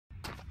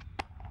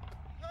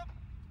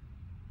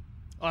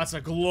Oh, that's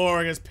a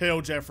glorious pill,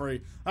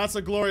 Jeffrey. That's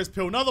a glorious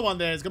pill. Another one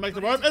there is gonna make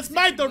the rope. It's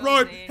made the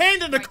rope.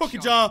 Hand in the cookie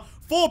jar.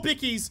 4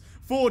 bickies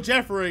for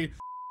Jeffrey.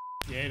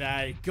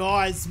 G'day,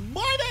 guys.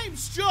 My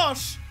name's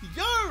Josh.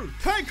 Yo,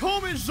 can't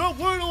call me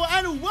JaWoodle,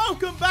 and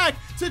welcome back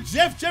to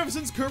Jeff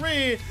Jefferson's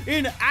career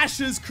in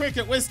Ashes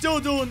cricket. We're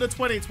still doing the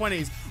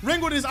 2020s.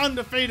 Ringwood is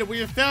undefeated. We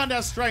have found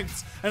our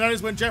strengths, and that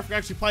is when Jeffrey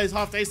actually plays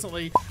half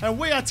decently. And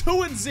we are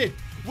 2-0.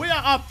 We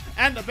are up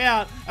and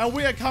about, and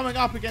we are coming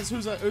up against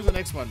who's the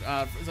next one?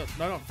 Is it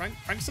no, not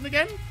Frankston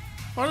again?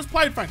 Oh, I just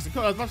played Frankston.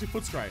 I was actually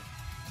Footscray.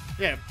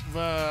 Yeah,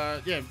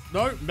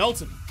 no,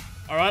 Melton.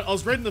 All right, I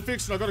was reading the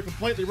fixture and I got it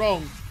completely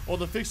wrong, or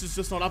the fixture's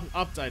just not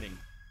updating.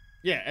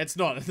 Yeah, it's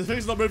not. The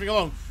fixture's not moving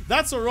along.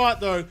 That's all right,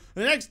 though.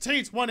 The next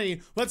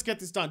T20, let's get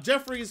this done.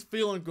 Jeffrey is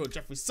feeling good.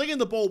 Jeffrey's singing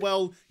the ball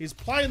well. He's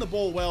playing the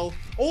ball well.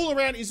 All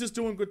around, he's just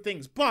doing good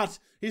things. But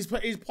he's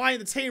playing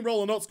the team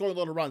role and not scoring a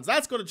lot of runs.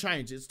 That's got to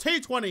change. It's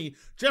T20.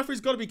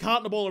 Jeffrey's got to be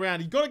carting the ball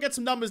around. You've got to get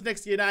some numbers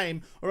next to your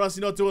name, or else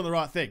you're not doing the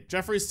right thing.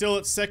 Jeffrey's still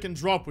at second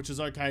drop, which is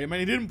okay. I mean,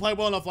 he didn't play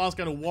well enough last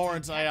game to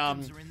warrant a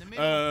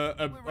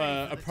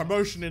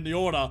promotion in the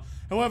order.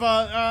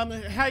 However,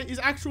 his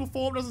actual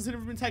form doesn't seem to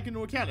have been taken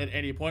into account at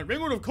any point.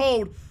 Ringwood have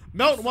called,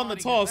 Melton won the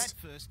toss,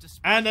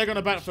 and they're going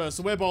to bat first,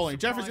 so we're bowling.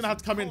 Jeffrey's going to have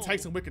to come in and take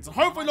some wickets, and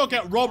hopefully not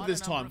get robbed this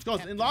time.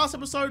 Because in last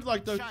episode,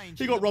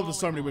 he got robbed of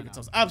so many wickets.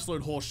 That was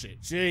absolute horseshit.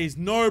 Jeez,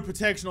 no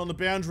protection on the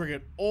boundary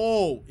at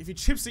all. If he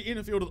chips the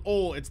infield at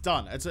all, it's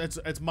done.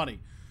 It's money.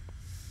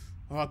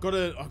 Oh,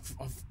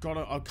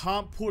 I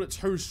can't put it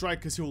too straight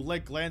because he'll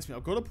leg glance me.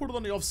 I've got to put it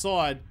on the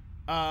offside.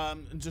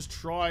 And just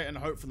try and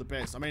hope for the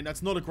best. I mean,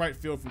 that's not a great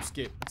field from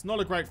Skip. It's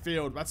not a great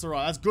field. That's all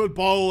right. That's good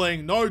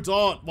bowling. No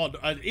dot. Well,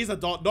 it is a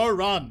dot. No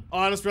run. Oh,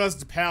 I just realized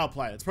it's a power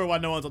play. That's probably why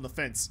no one's on the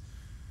fence.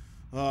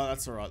 Oh,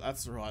 that's all right.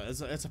 That's all right.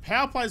 It's a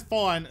power play is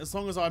fine as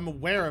long as I'm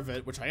aware of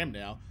it, which I am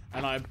now,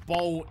 and I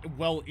bowl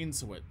well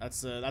into it.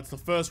 That's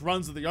the first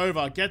runs of the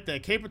over. Get there.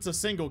 Keep it to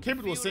single. Keep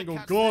it to a single.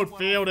 Good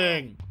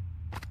fielding.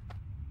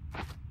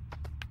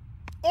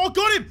 Oh,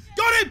 got him!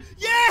 Got him!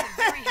 Yes!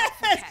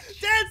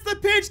 Gets the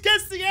pitch,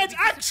 gets the edge,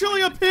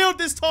 actually appealed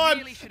this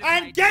time,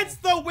 and gets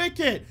the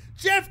wicket!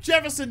 Jeff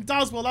Jefferson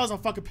does well. That was a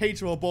fucking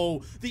peach of a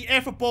ball. The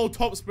effort ball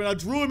top spinner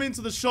drew him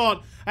into the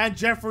shot, and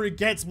Jeffrey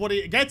gets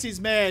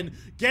his man,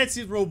 gets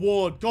his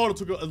reward. God, it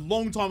took a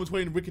long time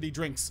between wickety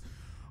drinks.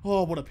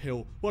 Oh, what a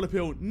pill. What a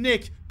pill.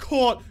 Nick,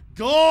 caught,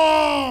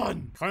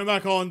 gone! Coming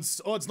back on.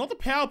 Oh, it's not the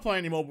power play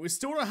anymore, but we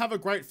still don't have a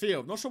great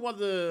field. Not sure why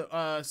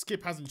the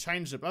Skip hasn't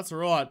changed it, but that's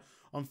alright.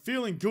 I'm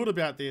feeling good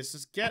about this.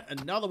 Just get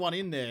another one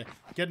in there.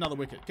 Get another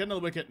wicket. Get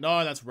another wicket.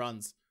 No, that's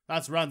runs.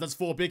 That's runs. That's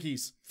 4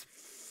 bickies.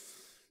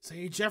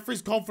 See,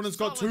 Jeffrey's confidence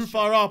got too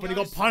far up and he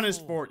got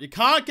punished for it. You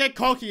can't get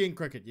cocky in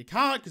cricket. You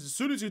can't, because as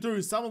soon as you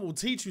do, someone will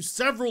teach you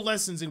several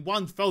lessons in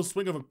one fell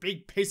swing of a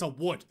big piece of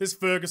wood. This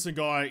Ferguson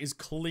guy is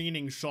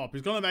cleaning shop.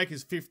 He's going to make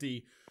his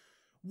 50.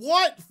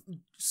 What?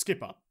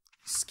 Skipper.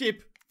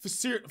 Skip.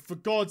 For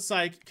God's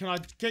sake, can I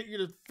get you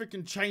to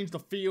freaking change the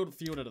field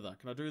editor?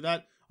 Can I do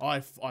that? I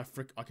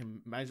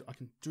can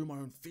do my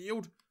own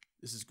field.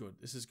 This is good.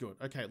 This is good.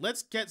 Okay,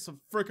 let's get some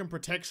freaking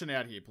protection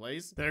out here,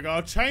 please. There we go.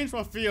 I've changed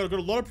my field. I've got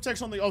a lot of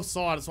protection on the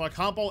offside, so I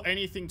can't bowl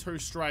anything too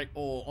straight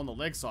or on the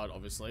leg side,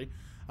 obviously.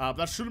 But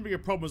that shouldn't be a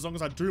problem as long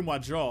as I do my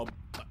job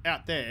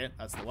out there.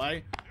 That's the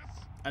way.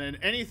 And then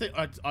anything,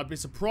 I'd be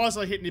surprised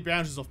if I hit any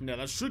boundaries off now.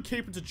 That should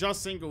keep it to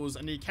just singles,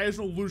 and the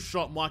occasional loose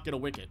shot might get a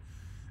wicket.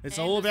 It's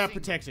all about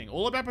protecting.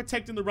 All about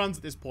protecting the runs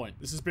at this point.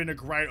 This has been a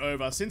great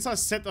over. Since I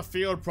set the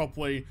field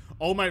properly,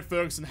 old mate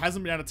Ferguson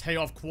hasn't been able to tee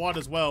off quite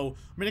as well.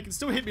 I mean, he can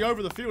still hit me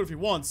over the field if he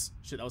wants.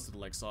 Shit, that was to the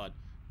leg side.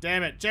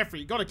 Damn it, Jeffrey,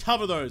 you got to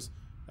cover those.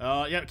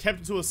 Yeah,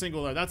 kept it to a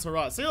single though. That's all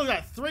right. See, look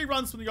at that. 3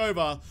 runs from the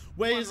over.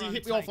 Whereas he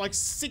hit me off like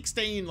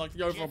 16, like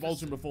the over I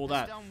bowled him before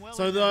that.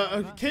 So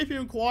the keeping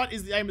him quiet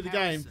is the aim of the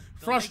game.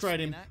 Frustrate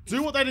him.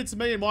 Do what they did to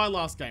me in my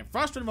last game.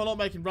 Frustrate him by not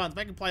making runs.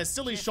 Make him play a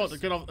silly shot to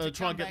get off,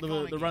 try and get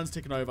the runs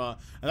ticking over.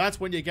 And that's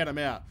when you get him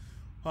out.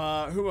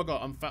 Who I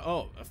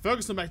got?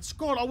 Ferguson mate.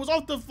 God, I was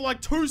off for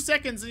like 2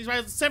 seconds and he's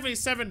raised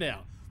 77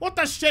 now. What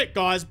the shit,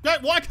 guys?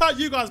 Why can't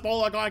you guys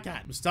bowl like I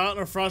can? I'm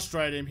starting to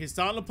frustrate him. He's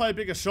starting to play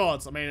bigger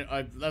shots. I mean,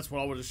 that's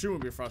what I would assume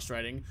would be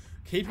frustrating.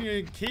 Keeping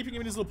him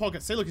in his little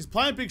pocket. See, look, he's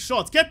playing big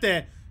shots. Get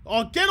there.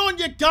 Oh, get on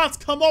your guts.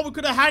 Come on, we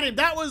could have had him.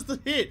 That was the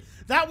hit.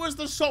 That was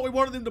the shot we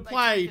wanted him to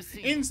play.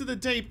 Into the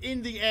deep,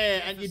 in the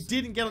air, and you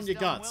didn't get on your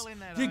guts.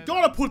 You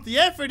gotta put the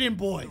effort in,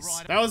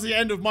 boys. That was the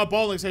end of my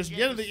bowling session.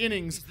 The end of the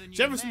innings.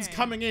 Jefferson's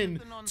coming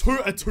in. 2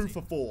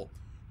 for 4.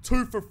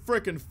 2 for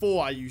frickin'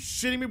 4. Are you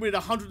shitting me? With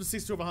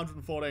 160 of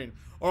 114.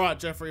 Alright,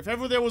 Jeffrey. If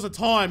ever there was a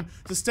time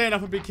to stand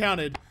up and be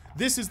counted,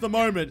 this is the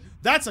moment.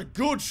 That's a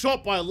good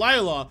shot by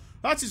Layla.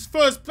 That's his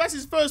first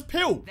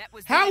pill.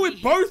 How are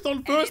we both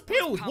on first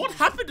pills? What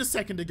happened a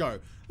second ago?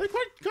 Can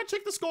I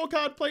check the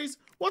scorecard, please?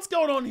 What's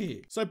going on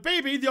here? So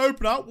BB, the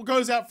opener,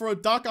 goes out for a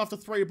duck after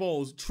 3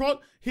 balls.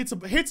 Trot hits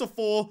a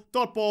 4,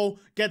 dot ball,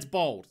 gets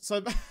bowled.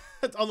 So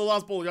on the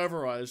last ball, the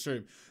over, I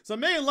assume. So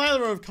me and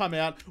Layla have come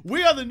out.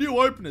 We are the new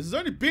openers. There's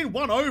only been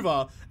 1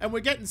 over, and we're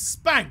getting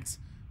spanked.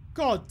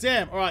 God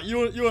damn. All right,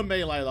 you and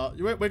me, Layla.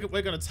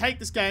 We're going to take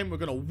this game. We're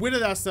going to win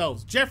it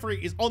ourselves.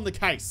 Jeffrey is on the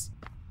case.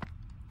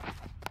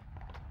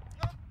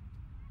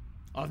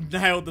 I've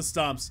nailed the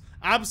stumps.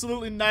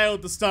 Absolutely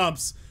nailed the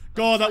stumps.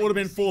 God, that would have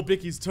been 4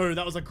 bickies too.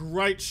 That was a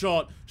great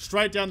shot.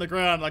 Straight down the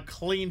ground. I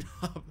cleaned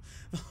up.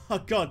 Oh,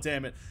 God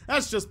damn it.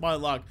 That's just my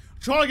luck.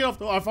 Trying to get off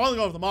the... I finally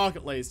got off the mark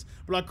at least.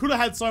 But I could have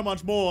had so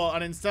much more,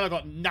 and instead I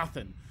got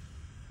nothing.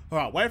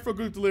 Alright, wait for a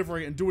good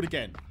delivery and do it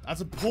again.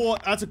 That's a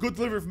good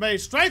delivery for me.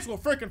 Straight to a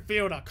freaking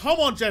fielder. Come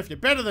on, Jeff. You're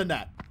better than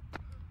that.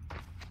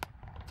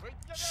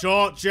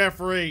 Shot,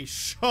 Jeffrey.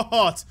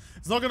 Shot.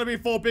 It's not going to be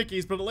 4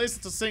 bickies, but at least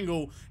it's a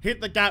single. Hit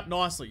the gap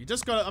nicely. You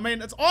just got to... I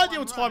mean, it's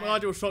ideal timing,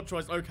 ideal shot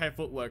choice, okay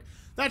footwork.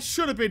 That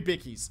should have been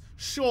bickies.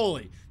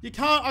 Surely. You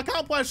can't... I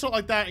can't play a shot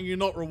like that and you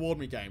not reward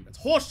me game. It's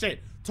horse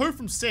shit. 2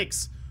 from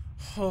 6.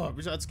 Oh,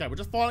 that's okay. We're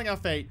just finding our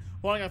feet.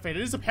 Finding our feet.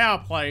 It is a power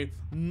play.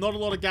 Not a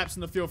lot of gaps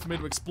in the field for me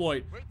to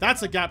exploit.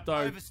 That's a gap,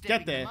 though.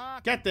 Get there.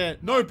 Get there.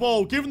 No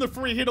ball. Giving the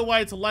free hit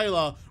away to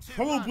Layla.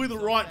 Probably the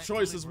right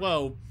choice as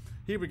well.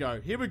 Here we go.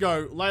 Here we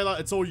go. Layla,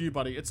 it's all you,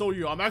 buddy. It's all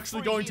you. I'm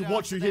actually going to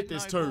watch you hit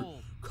this, too.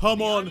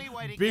 Come on,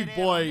 big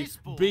boy.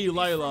 Be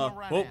Layla.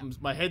 Oh,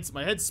 my head's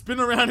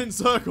spinning around in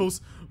circles.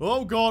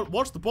 Oh, God.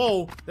 Watch the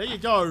ball. There you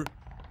go.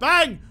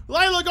 Bang!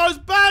 Layla goes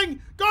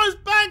bang! Goes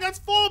bang! That's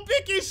 4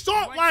 bickies!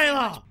 Shot,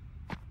 Layla!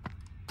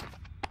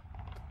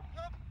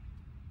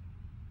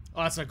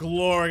 Oh, that's a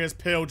glorious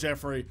pill,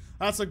 Jeffrey.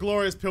 That's a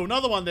glorious pill.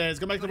 Another one there is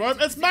going to make the rope.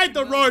 It's made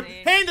the rope.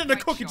 Hand in the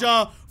cookie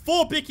jar.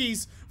 4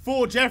 bickies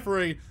for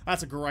Jeffrey.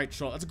 That's a great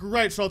shot. That's a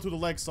great shot through the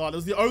leg side. It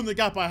was the only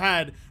gap I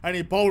had, and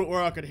he bowled it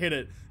where I could hit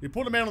it. He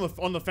put him out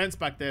on the fence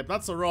back there, but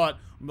that's all right.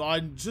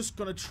 I'm just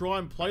going to try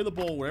and play the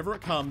ball wherever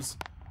it comes.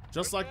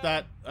 Just like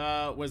that.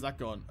 Where's that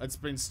gone? It's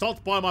been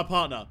stopped by my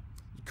partner.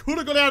 You could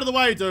have got out of the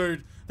way,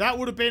 dude. That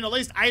would have been at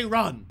least a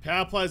run.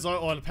 Power play's...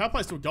 Oh, the power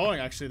play's still going,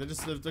 actually.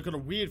 They've got a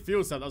weird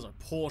field set. That was a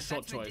poor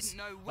shot choice.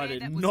 I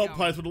did not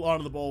play through the line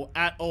of the ball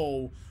at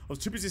all. I was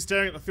too busy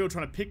staring at the field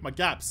trying to pick my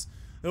gaps.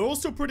 They're all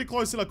still pretty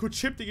close in. I could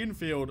chip the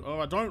infield. Oh,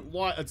 I don't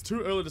like... It's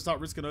too early to start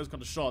risking those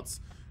kind of shots.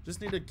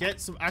 Just need to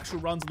get some actual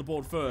runs on the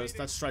board first.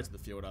 That's straight to the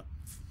fielder.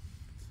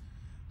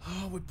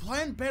 Oh, we're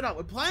playing better.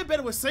 We're playing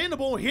better. We're seeing the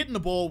ball, hitting the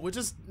ball. We're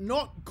just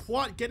not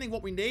quite getting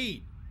what we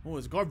need. Oh,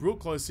 there's a guy real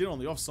close in on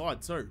the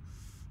offside too.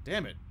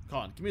 Damn it. Come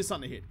on, give me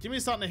something to hit. Give me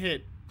something to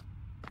hit.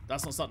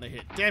 That's not something to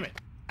hit. Damn it.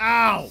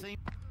 Ow!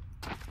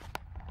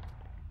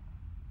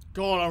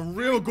 God, I'm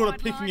real good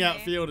at picking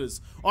out fielders.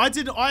 I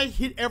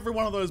hit every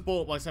one of those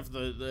balls, well, except for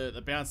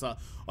the bouncer.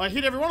 I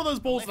hit every one of those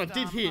balls that I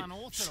did hit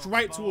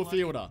straight to a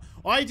fielder.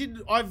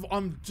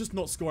 I'm just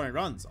not scoring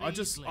runs. I'm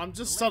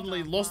just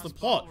suddenly lost the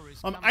plot.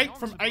 I'm 8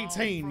 from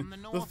 18.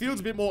 The field's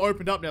a bit more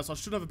opened up now, so I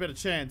should have a better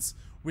chance.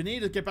 We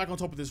need to get back on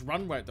top of this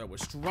run rate, though. We're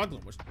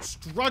struggling. We're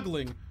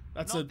struggling.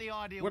 That's a...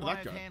 Where did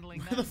that go?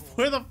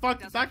 Where the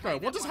fuck did that go?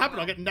 What just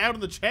happened? I get nailed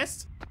in the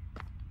chest?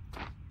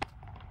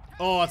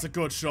 Oh, that's a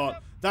good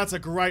shot. That's a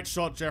great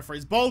shot,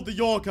 Jeffrey's bowled the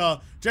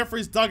Yorker.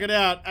 Jeffrey's dug it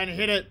out and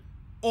hit it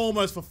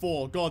almost for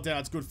 4. God damn,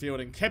 it's good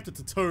fielding. Kept it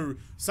to 2.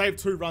 Saved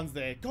 2 runs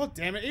there. God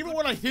damn it. Even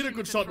when I hit a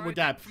good shot to a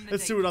gap,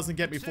 it still doesn't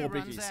get me 4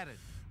 bickies.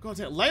 God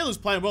damn, Layla's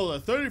playing well though.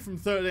 30 from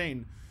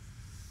 13.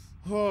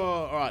 Oh,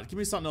 alright, give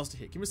me something else to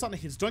hit. Give me something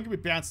to hit. Don't give me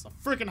bounces. I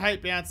freaking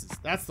hate bounces.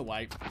 That's the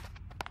way.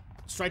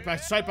 Straight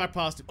back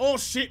past him. Oh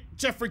shit,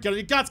 Jeffrey, get on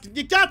your guts. Get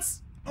your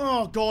guts!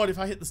 Oh god, if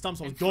I hit the stumps,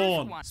 I was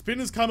gone.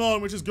 Spinners come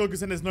on, which is good because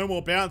then there's no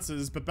more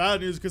bounces. But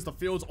bad news because the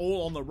field's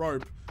all on the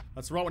rope.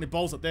 That's right when he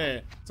bowls it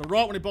there. So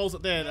right when he bowls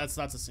it there, that's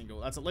a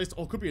single. That's at least,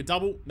 or it could be a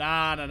double.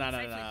 Nah.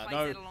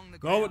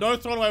 No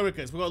throwaway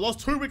wickets. We've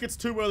lost 2 wickets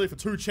too early for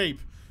too cheap.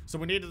 So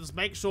we need to just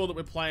make sure that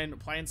we're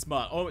playing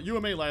smart. Oh, you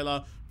and me,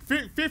 Layla.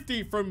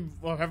 50 from,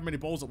 well, however many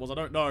balls it was, I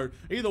don't know.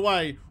 Either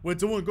way, we're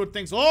doing good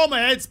things. Oh, my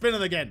head's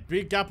spinning again.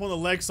 Big gap on the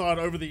leg side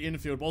over the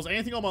infield. Balls,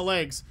 anything on my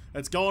legs,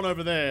 it's going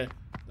over there.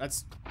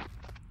 That's...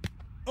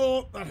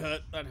 Oh, that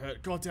hurt. That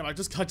hurt. God damn, I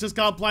just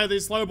can't play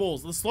these slow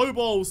balls. The slow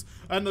balls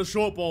and the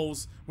short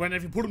balls, when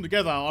if you put them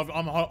together,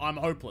 I'm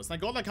hopeless.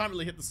 Thank God I can't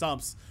really hit the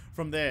stumps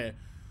from there.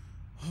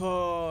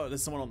 Oh,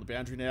 there's someone on the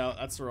boundary now.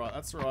 That's alright.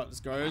 That's alright. This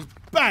goes.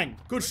 Bang!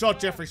 Good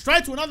shot, Jeffrey.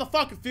 Straight to another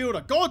fucking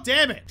fielder. God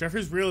damn it.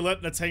 Jeffrey's really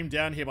letting the team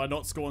down here by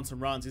not scoring some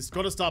runs. He's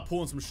got to start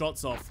pulling some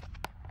shots off.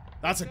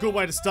 That's a good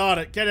way to start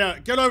it. Get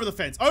out. Get over the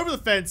fence. Over the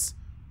fence.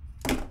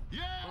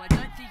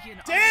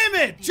 Damn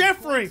it,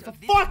 Jeffrey! For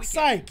fuck's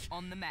sake!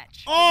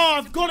 Oh,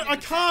 I've got it. I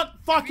can't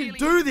fucking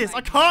do this.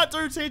 I can't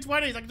do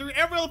T20s. I can do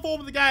every other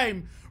form of the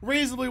game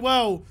reasonably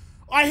well.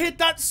 I hit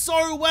that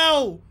so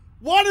well.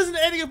 Why doesn't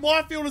any of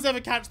my fielders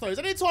ever catch those?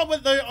 Anytime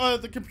when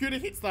the computer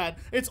hits that,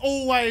 it's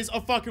always a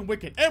fucking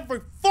wicket.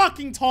 Every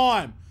fucking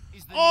time.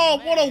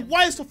 Oh, what a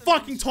waste of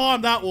fucking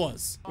time that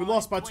was. We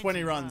lost by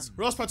 20 runs.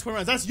 We lost by 20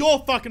 runs. That's your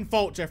fucking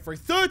fault, Jeffrey.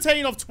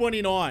 13 of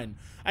 29.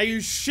 Are you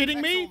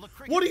shitting me?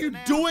 What are you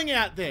doing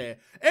out there?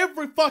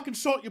 Every fucking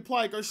shot you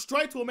play goes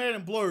straight to a man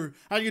in blue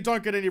and you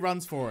don't get any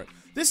runs for it.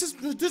 This is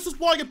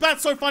why your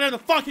bat's so far down the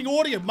fucking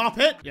order, you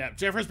muppet. Yeah,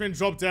 Jeffrey's been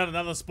dropped down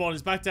another spot.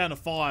 He's back down to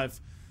 5.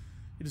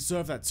 You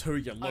deserve that too,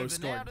 you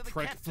low-scoring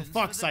prick. For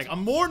fuck's sake,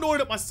 I'm more annoyed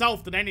at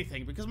myself than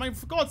anything because, I mean,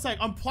 for God's sake,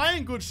 I'm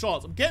playing good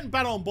shots. I'm getting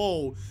bat on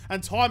ball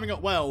and timing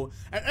it well,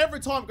 and every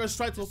time it goes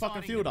straight to a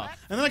fucking fielder.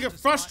 And then I get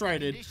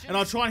frustrated and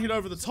I try and hit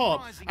over the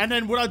top, and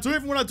then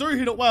even when I do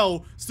hit it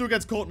well, still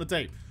gets caught in the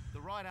deep.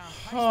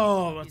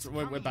 Oh,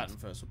 we're batting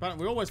first.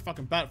 We always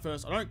fucking bat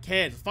first. I don't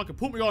care. Just fucking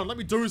put me on. Let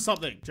me do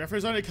something.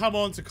 Jeffrey's only come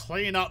on to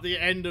clean up the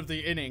end of the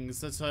innings.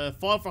 That's 5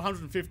 for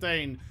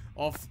 115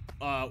 off,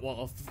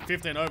 off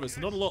 15 overs.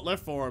 So not a lot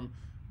left for him.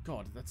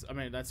 God, that's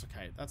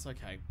okay. That's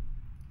okay.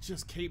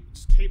 Just keep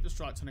the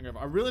strike turning over.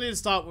 I really need to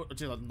start. Not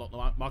the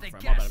microphone. My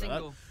bad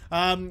about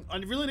that. I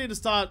really need to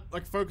start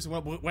like focusing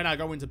when I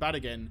go into bat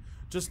again.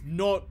 Just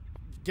not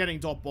getting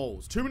dot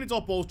balls. Too many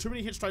dot balls, too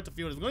many hits straight to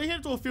fielders. I'm gonna hit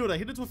it to a fielder,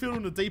 hit it to a fielder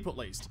in the deep at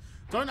least.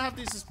 Don't have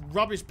these just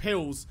rubbish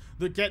pills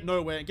that get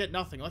nowhere and get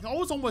nothing. Like, I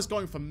was almost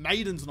going for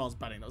maidens when I was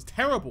batting. That was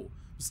terrible.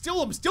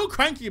 I'm still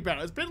cranky about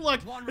it. It's been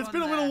like,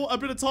 a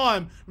bit of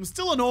time. I'm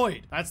still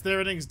annoyed. That's their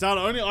innings done.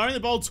 I only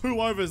bowled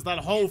 2 overs that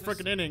whole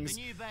freaking innings.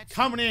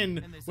 Coming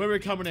in, where we're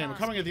coming in. We're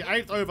coming in the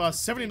 8th over,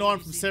 79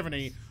 from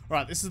 70. All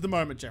right, this is the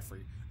moment,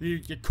 Jeffrey. You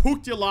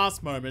cooked your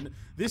last moment.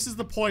 This is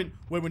the point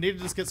where we need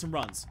to just get some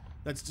runs.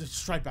 That's just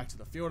straight back to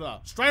the fielder.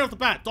 Straight off the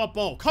bat, dot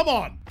ball. Come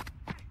on.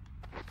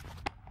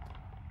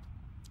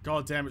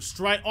 God damn it.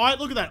 Straight.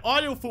 Look at that.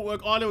 Ideal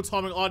footwork, ideal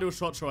timing, ideal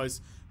shot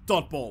choice.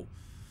 Dot ball.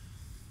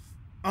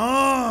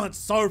 Oh, it's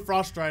so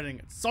frustrating.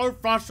 It's so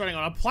frustrating.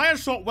 When I play a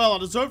shot well, I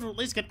deserve to at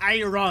least get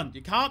a run.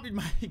 You can't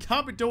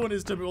be doing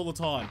this to me all the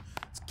time.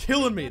 It's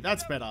killing me.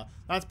 That's better.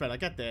 That's better.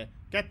 Get there.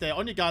 Get there.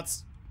 On your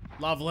guts.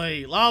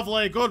 Lovely,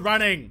 lovely, good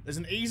running. There's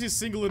an easy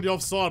single in the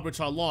offside,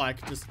 which I like.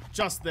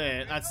 Just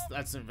there.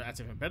 That's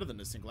even better than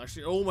a single.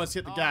 Actually, it almost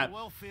hit the gap.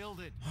 Well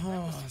fielded.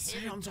 Oh, see,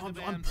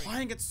 I'm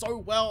playing it so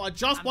well. I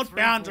just want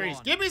boundaries.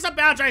 Give me some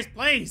boundaries,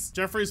 please.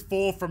 Jeffrey's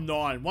 4 from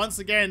 9. Once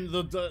again,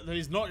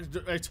 he's not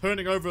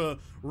turning over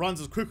runs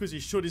as quick as he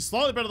should. He's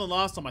slightly better than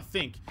last time, I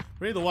think.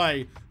 But either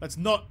way, that's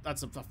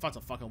a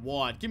fucking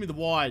wide. Give me the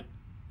wide.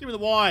 Give me the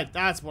wide.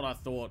 That's what I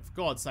thought. For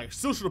God's sake,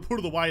 still should have put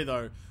it away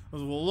though. It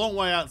was a long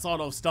way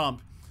outside of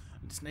stump.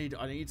 I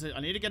need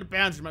to get a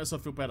boundary to make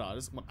myself feel better. I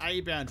just want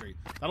a boundary.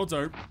 That'll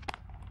do.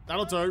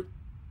 That'll do.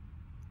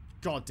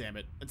 God damn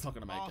it. It's not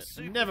gonna make it.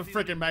 It never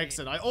freaking makes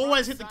it. I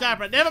always hit the gap,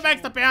 but it never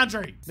makes the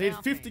boundary. Need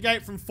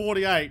 58 from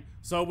 48.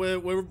 So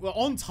we're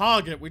on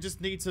target. We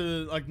just need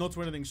to like not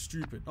do anything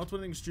stupid. Not do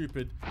anything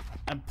stupid.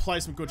 And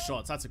play some good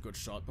shots. That's a good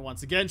shot. But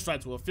once again,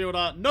 straight to a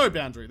fielder. No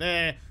boundary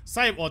there.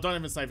 Save, well, don't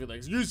even save your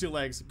legs. Use your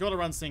legs. Gotta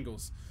run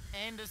singles.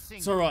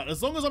 It's alright,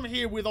 as long as I'm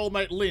here with old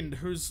mate Lind,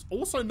 who's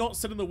also not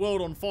setting the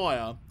world on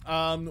fire,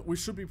 we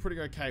should be pretty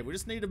okay. We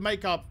just need to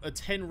make up a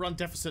 10-run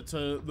deficit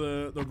to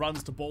the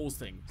runs to balls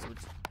thing. So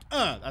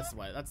that's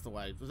the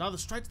way. Another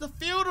straight to the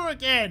fielder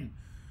again!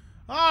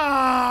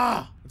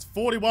 It's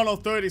 41 or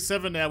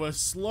 37 now. We're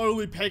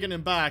slowly pegging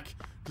him back.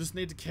 Just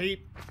need to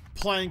keep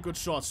playing good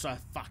shots.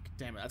 Fuck,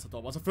 damn it, that's a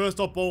dot ball. It's the first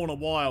dot ball in a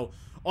while.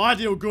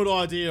 Ideal, good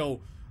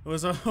ideal. It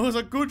was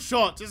a good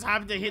shot. Just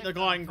happened to hit the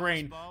guy in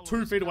green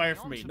 2 feet away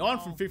from me. 9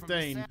 from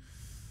 15. Is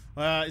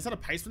that a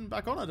paceman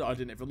back on? I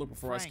didn't even look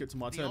before I skipped to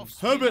my turn.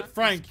 Herbert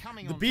Frank,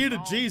 the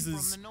bearded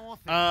Jesus.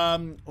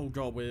 Oh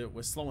god,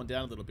 we're slowing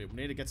down a little bit. We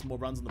need to get some more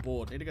runs on the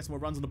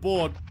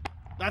board.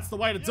 That's the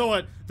way to do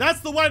it. That's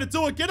the way to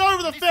do it. Get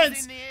over the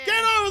fence.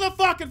 Get over the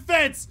fucking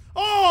fence.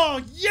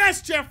 Oh,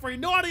 yes, Jeffrey.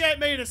 98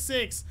 meters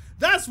 6.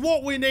 That's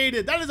what we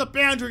needed. That is a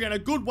boundary and a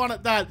good one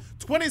at that.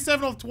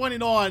 27 off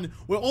 29.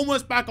 We're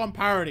almost back on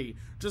parity.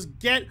 Just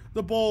get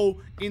the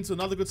ball into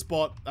another good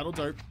spot. That'll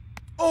do.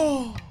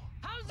 Oh.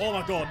 Oh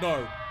my god,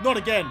 no. Not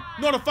again.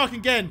 Not a fucking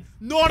again.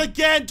 Not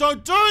again.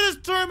 Don't do this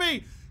to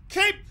me.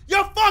 Keep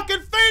your fucking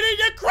feet in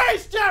your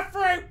crease,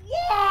 Jeffrey!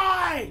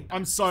 Why?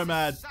 I'm so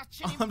mad.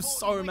 I'm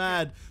so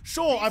mad.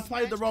 Sure, I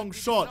played the wrong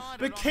shot,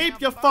 but keep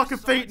your fucking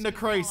feet in the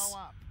crease.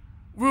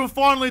 We were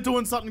finally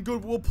doing something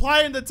good. We were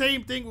playing the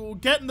team thing. We were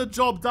getting the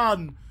job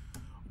done.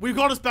 We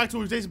got us back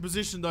to a decent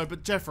position though,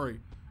 but Jeffrey,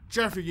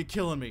 you're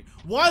killing me.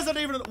 Why is that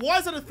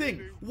a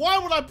thing? Why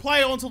would I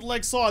play onto the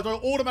leg side or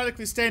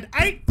automatically stand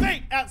 8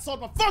 feet outside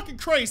my fucking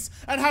crease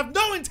and have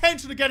no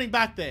intention of getting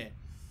back there?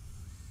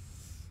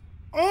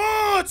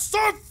 Oh, it's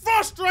so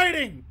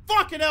frustrating!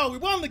 Fucking hell, we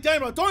won the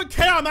game. I don't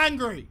care. I'm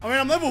angry. I mean,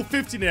 I'm level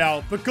 50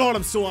 now, but God,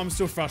 I'm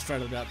still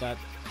frustrated about that.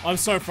 I'm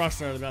so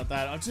frustrated about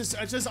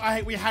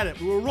that. We had it.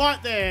 We were right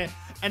there,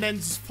 and then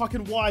just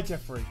fucking why,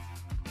 Jeffrey?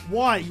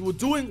 Why? You were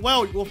doing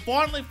well. You were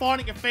finally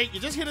finding your feet. You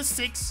just hit a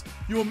 6.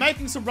 You were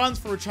making some runs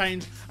for a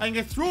change, and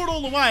you threw it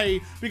all away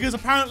because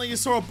apparently you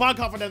saw a bug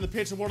halfway down the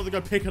pitch and wanted to go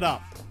pick it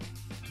up.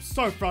 I'm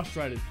so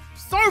frustrated.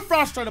 So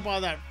frustrated by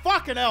that.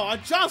 Fucking hell. I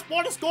just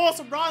want to score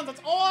some runs.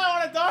 That's all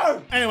I want to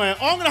do. Anyway,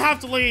 I'm going to have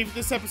to leave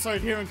this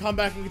episode here and come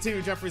back and continue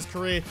Jeffrey's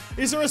career.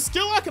 Is there a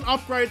skill I can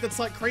upgrade that's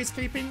like crease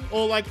keeping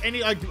or like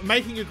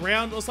making a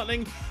ground or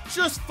something?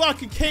 Just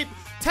fucking keep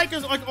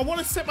I want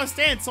to set my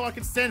stance so I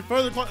can stand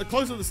further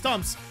closer to the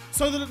stumps,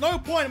 so that at no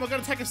point am I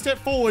going to take a step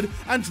forward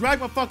and drag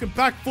my fucking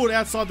back foot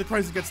outside the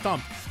crease and get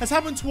stumped. It's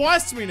happened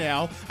twice to me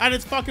now, and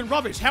it's fucking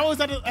rubbish. How is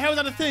that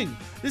a thing?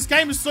 This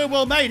game is so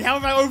well made. How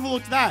have I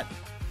overlooked that?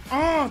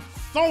 Oh,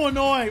 so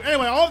annoying.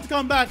 Anyway, I'll have to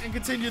come back and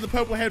continue the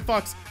purple head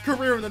fuck's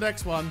career in the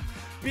next one,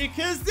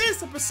 because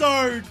this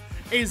episode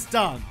is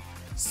done.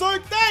 So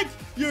thank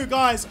you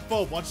guys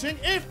for watching.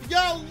 If you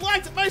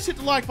liked it, make sure to hit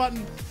the like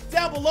button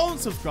down below and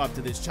subscribe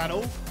to this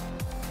channel.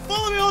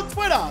 Follow me on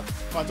Twitter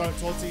if I don't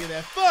talk to you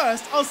there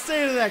first. I'll see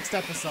you in the next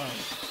episode.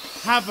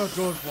 Have a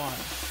good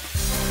one.